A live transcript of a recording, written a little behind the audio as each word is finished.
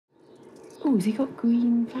Oh, has he got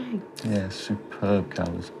green fangs? Yeah, superb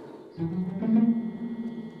colours.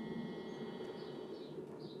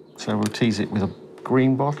 So we'll tease it with a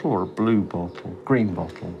green bottle or a blue bottle? Green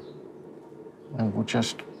bottle. And we'll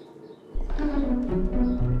just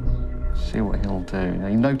see what he'll do. Now,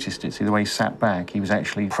 you noticed it, see the way he sat back? He was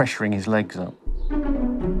actually pressuring his legs up.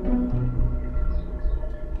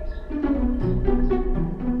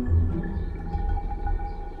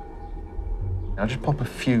 I'll just pop a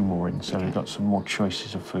few more in so we've got some more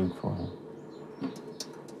choices of food for him.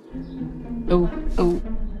 Oh.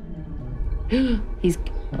 He's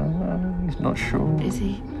not sure. Is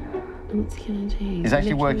he? What's he gonna do? He's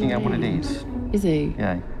actually working out what it is. Is he?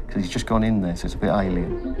 Yeah, because he's just gone in there, so it's a bit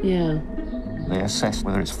alien. Yeah. They assess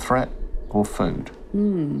whether it's threat or food.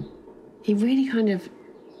 He really kind of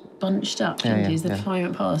bunched up, didn't he, as the time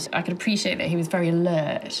went past. I could appreciate that he was very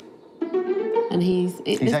alert. And he's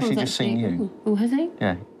actually just seen you. Oh, has he?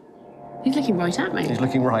 Yeah. He's looking right at me. He's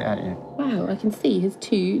looking right at you. Wow, I can see his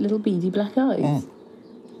two little beady black eyes.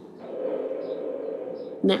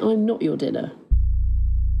 Now I'm not your dinner.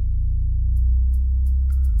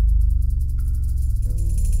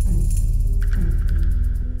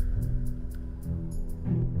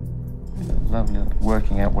 Lovely.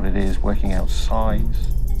 Working out what it is, working out size.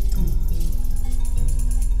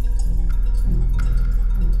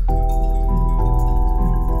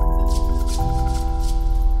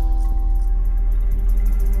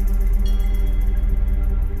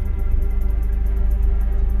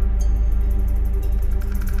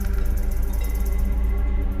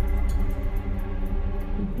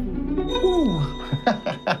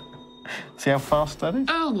 See how fast that is?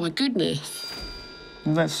 Oh, my goodness.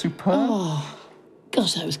 Isn't that superb? Oh,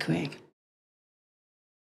 gosh, that was quick.